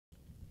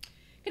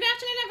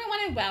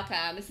and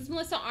welcome. This is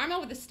Melissa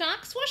Armo with the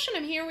Stock Swoosh, and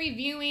I'm here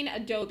reviewing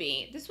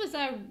Adobe. This was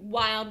a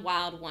wild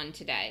one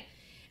today.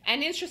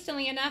 And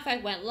interestingly enough, I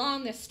went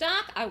long this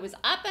stock. I was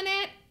up in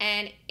it,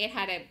 and it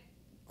had a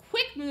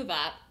quick move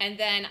up, and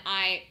then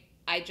I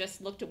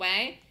just looked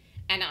away,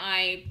 and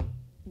I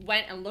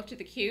went and looked at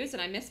the cues,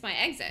 and I missed my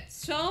exit.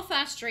 So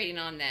frustrating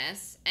on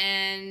this,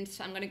 and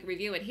I'm going to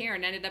review it here,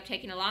 and ended up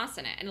taking a loss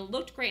in it. And it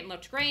looked great, and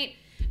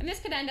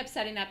this could end up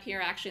setting up here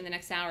actually in the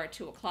next hour at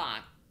 2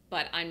 o'clock.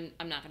 But I'm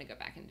not going to go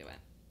back and do it.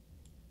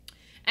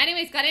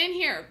 Anyways, got in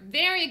here.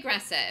 Very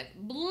aggressive.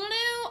 Blew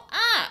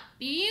up.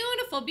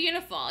 Beautiful.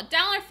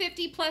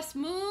 $1.50 plus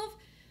move.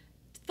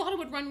 Thought it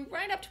would run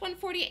right up to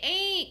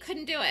 148.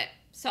 Couldn't do it.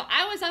 So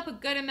I was up a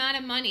good amount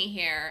of money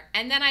here.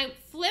 And then I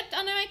flipped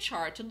onto my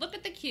chart to look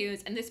at the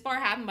cues. And this bar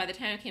happened. By the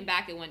time I came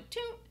back, it went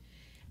toot.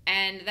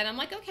 And then I'm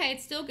like, okay,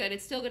 it's still good. And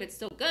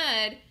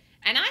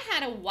I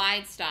had a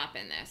wide stop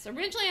in this.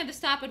 Originally, I had the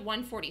stop at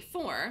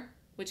 144.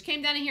 Which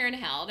came down here and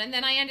held, and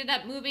then I ended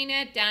up moving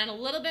it down a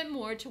little bit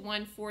more to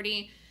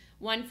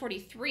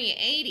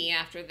 143.80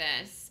 after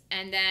this,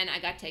 and then I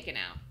got taken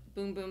out.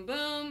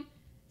 Boom.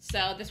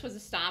 So this was a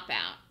stop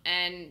out,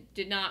 and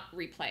did not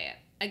replay it.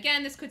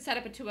 Again, this could set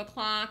up at 2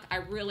 o'clock. I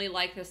really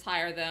like this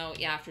higher, though,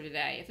 after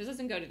today. If this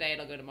doesn't go today,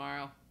 it'll go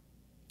tomorrow.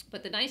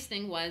 But the nice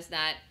thing was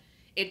that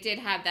it did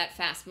have that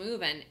fast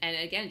move, and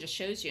again, it just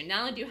shows you,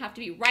 not only do you have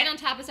to be right on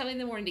top of something in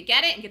the morning to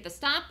get it and get the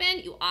stop in,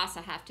 you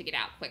also have to get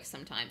out quick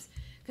sometimes.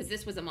 Because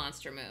this was a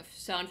monster move.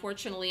 So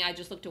unfortunately, I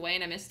just looked away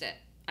and I missed it.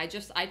 I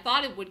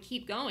thought it would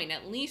keep going.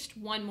 At least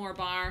one more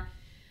bar.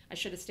 I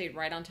should have stayed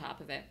right on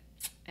top of it.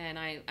 And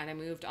I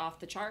moved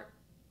off the chart.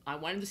 I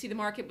wanted to see the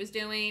market was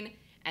doing.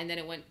 And then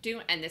it went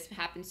do. And this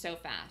happened so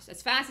fast.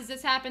 As fast as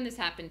this happened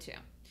too.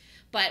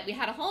 But we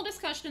had a whole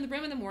discussion in the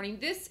room in the morning.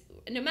 This,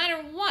 no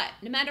matter what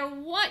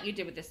you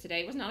did with this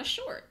today, it was not a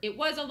short. It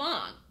was a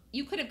long.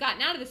 You could have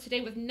gotten out of this today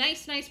with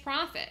nice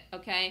profit.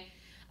 Okay.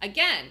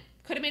 Again,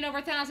 could have made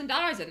over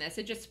 $1,000 in this.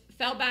 It just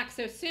fell back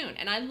so soon.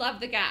 And I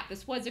love the gap.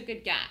 This was a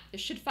good gap. This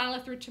should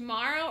follow through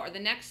tomorrow or the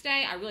next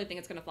day. I really think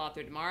it's going to follow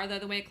through tomorrow, though,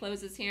 the way it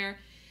closes here.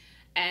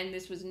 And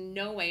this was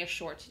no way a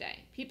short today.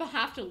 People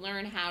have to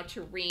learn how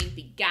to read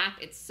the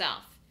gap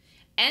itself.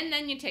 And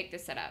then you take the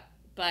setup.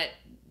 But,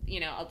 you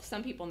know,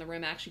 some people in the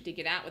room actually did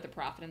get out with a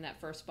profit in that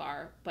first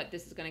bar. But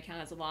this is going to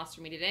count as a loss for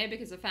me today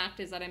because the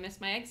fact is that I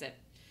missed my exit.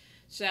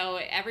 So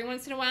every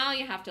once in a while,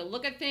 you have to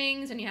look at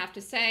things and you have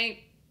to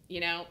say, you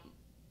know,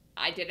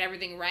 I did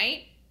everything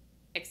right,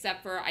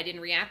 except for I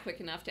didn't react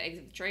quick enough to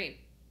exit the trade.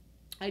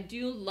 I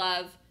do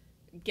love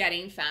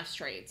getting fast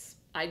trades.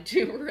 I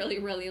do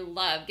really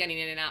love getting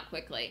in and out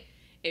quickly.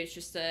 It's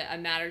just a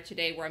matter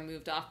today where I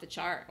moved off the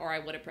chart, or I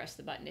would have pressed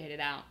the button to hit it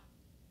out.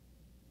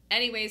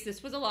 Anyways,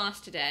 this was a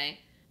loss today,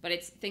 but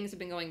things have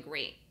been going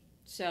great.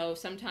 So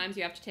sometimes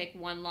you have to take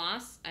one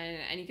loss,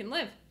 and you can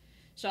live.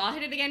 So I'll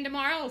hit it again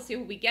tomorrow. We'll see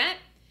what we get.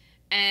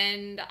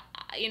 And,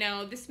 you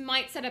know, this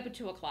might set up at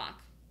 2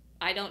 o'clock.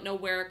 I don't know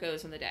where it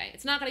goes on the day.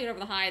 It's not going to get over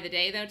the high of the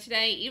day, though,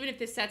 today. Even if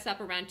this sets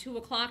up around 2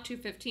 o'clock,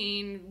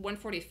 2:15,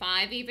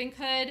 145 even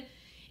could,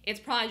 it's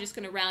probably just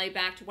going to rally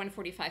back to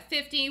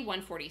 145.50,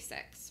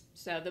 146.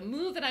 So the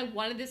move that I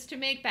wanted this to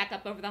make back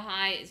up over the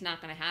high is not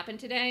going to happen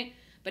today,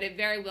 but it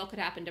very well could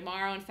happen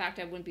tomorrow. In fact,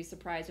 I wouldn't be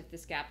surprised if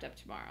this gapped up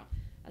tomorrow.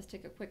 Let's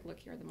take a quick look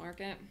here at the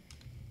market.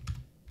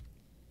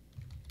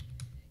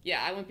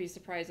 Yeah, I wouldn't be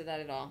surprised at that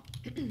at all.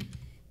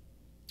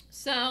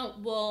 So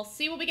we'll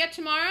see what we get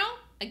tomorrow.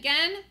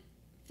 Again,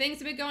 things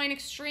have been going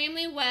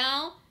extremely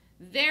well.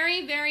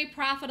 Very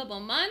profitable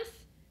month.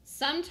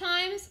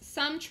 Sometimes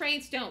some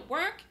trades don't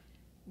work.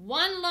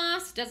 One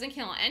loss doesn't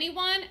kill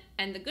anyone.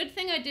 And the good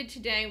thing I did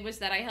today was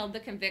that I held the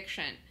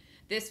conviction.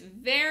 This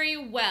very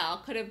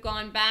well could have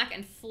gone back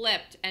and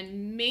flipped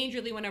and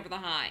majorly went over the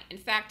high. In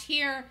fact,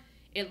 here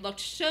it looked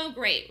so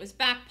great. It was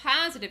back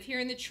positive here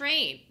in the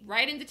trade,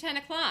 right into 10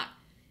 o'clock.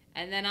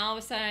 And then all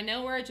of a sudden, out of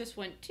nowhere, it just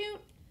went toot.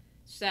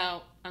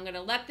 So I'm going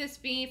to let this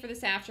be for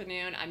this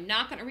afternoon. I'm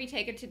not going to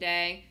retake it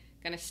today.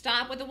 Going to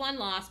stop with the one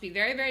loss, be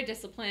very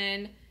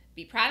disciplined,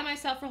 be proud of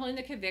myself for holding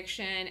the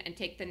conviction, and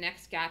take the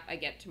next gap I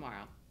get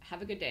tomorrow.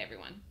 Have a good day,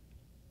 everyone.